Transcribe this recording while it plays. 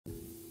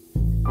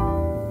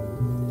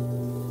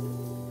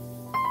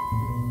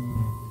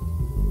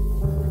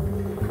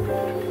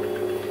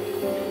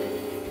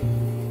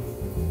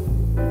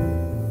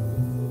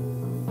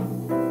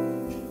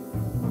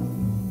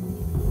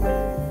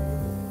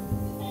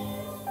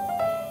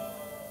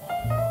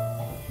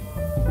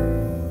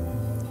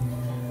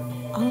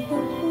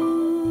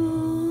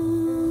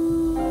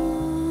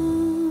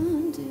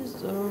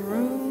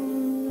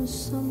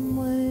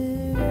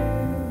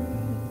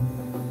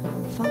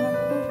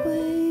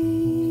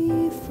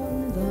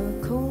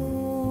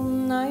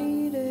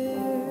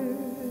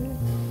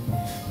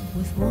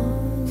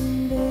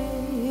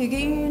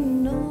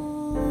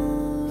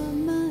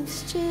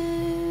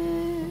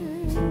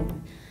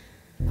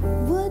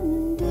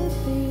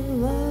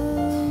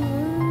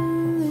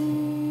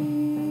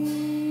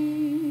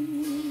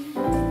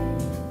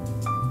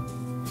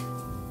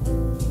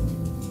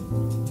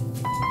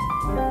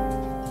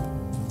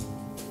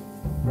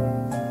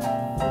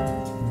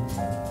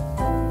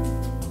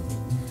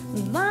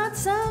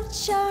lots of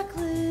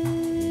chocolate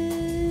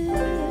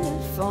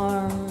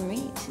for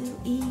me to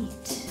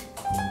eat,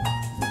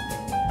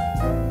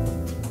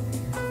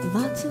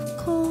 lots of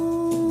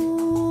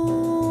coal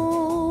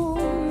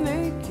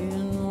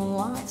making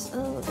lots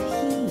of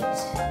heat,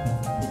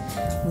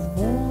 with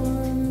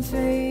warm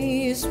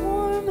face,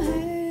 warm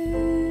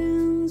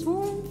hands,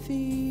 warm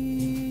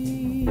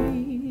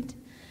feet.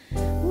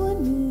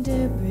 Wouldn't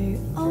it be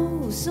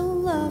oh so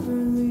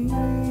lovely?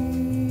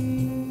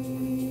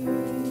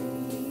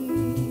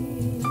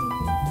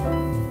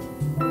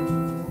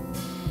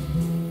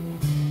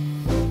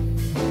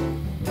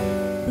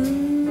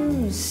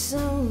 So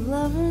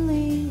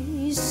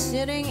lovely,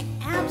 sitting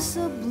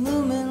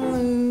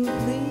abso-bloomin'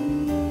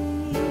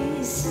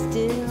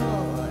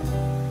 still.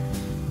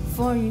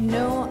 For you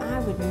know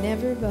I would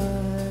never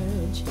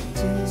budge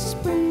till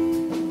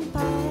spring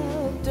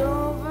popped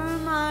over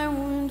my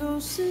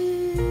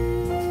windowsill.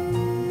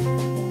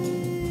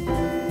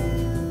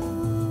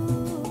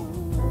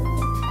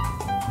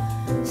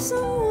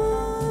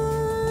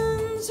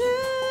 Someone's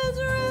head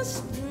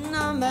resting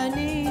on my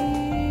knee,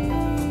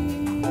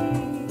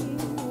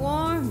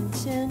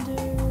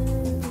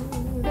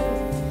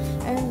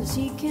 as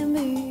he can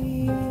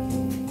be,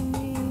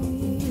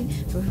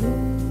 for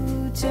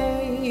who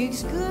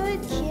takes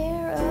good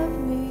care of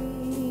me?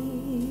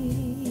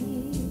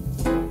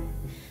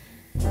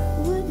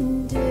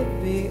 Wouldn't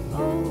it be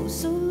oh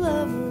so lovely?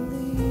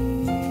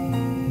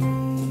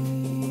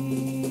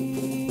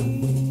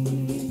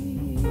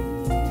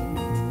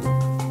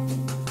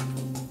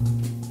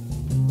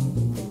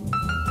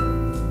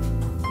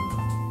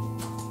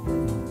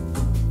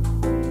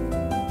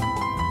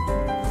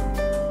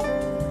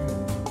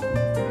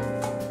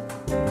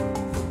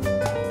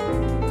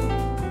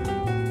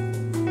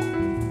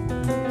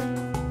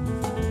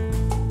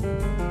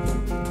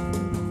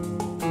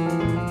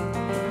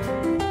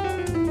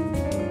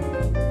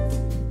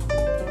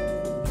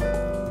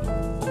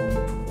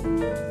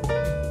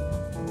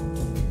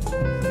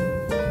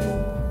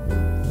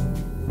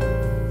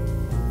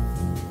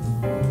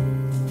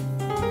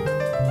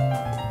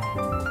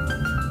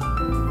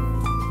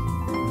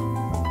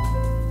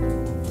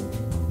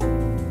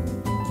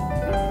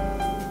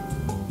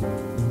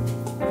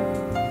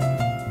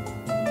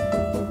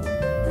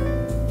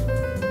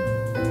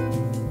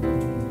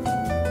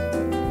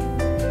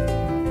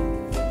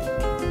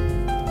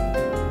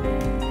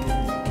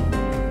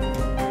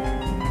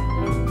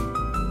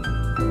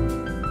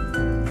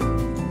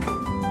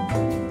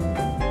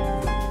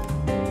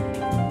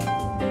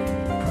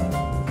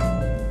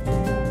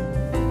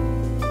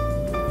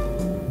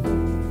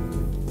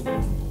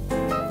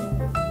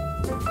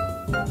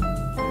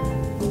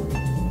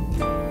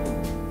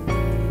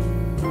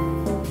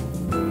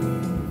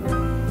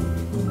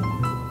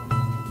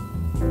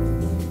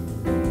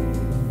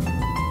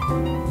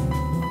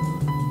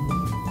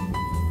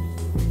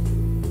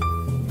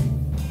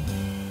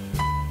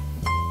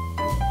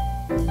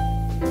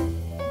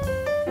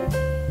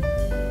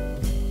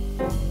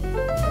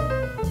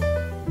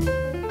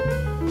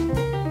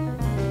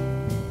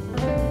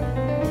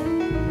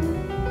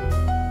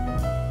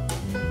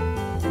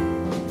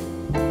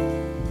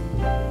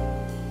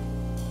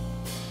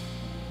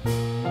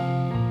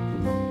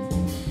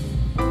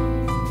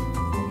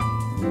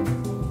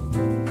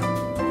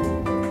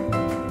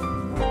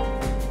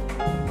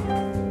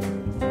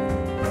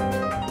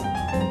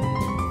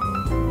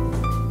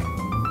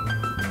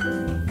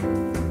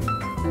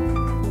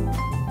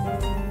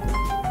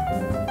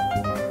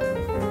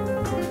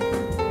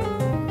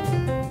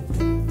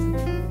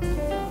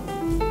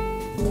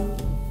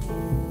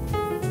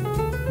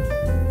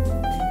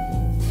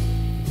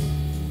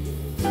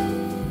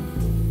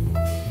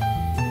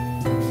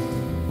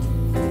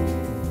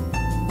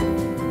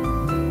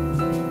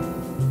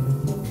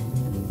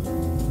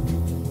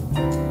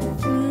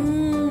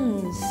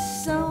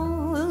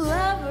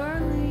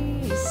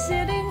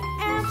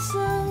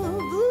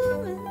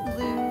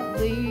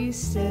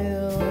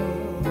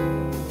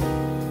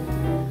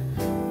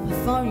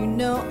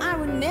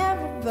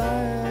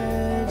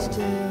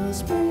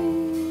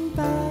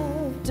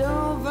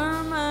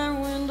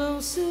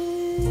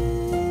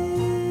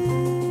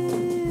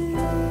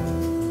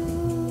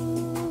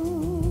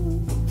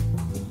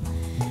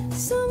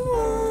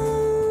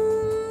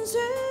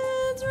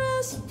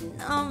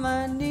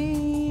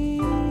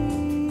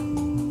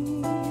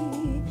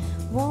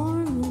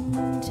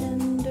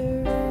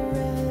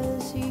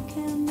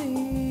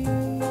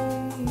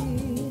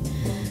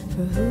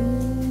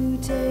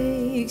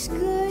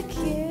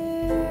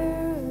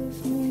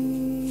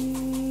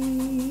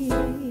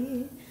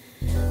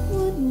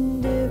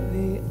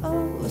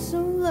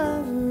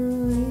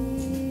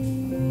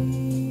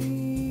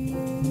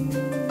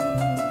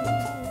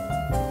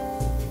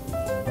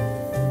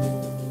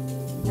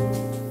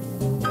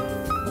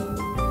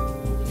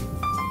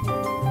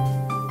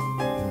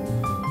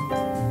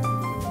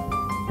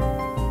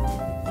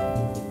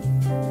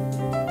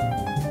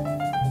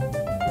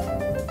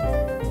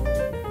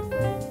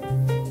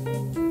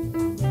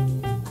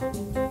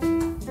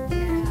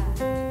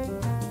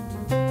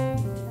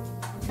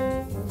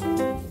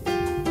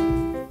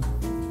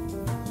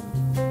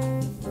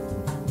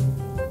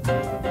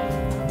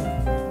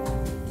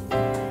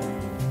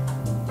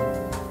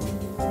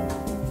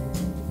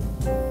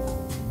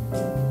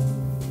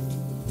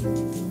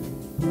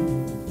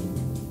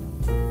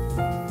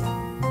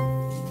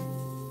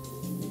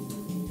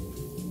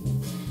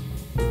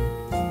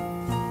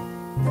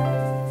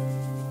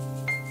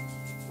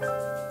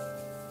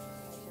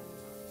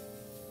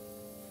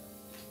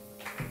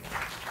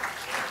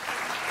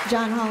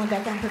 John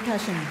Hollenbeck on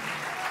percussion.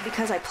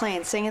 Because I play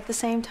and sing at the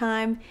same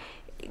time,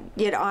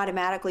 it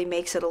automatically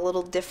makes it a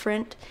little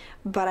different,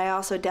 but I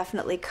also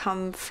definitely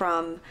come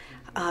from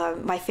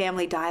my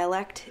family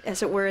dialect,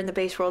 as it were, in the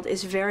bass world,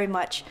 is very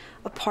much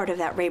a part of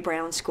that Ray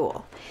Brown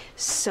school.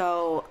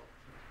 So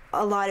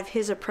a lot of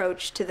his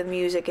approach to the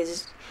music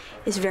is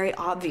very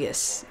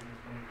obvious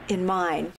in mine.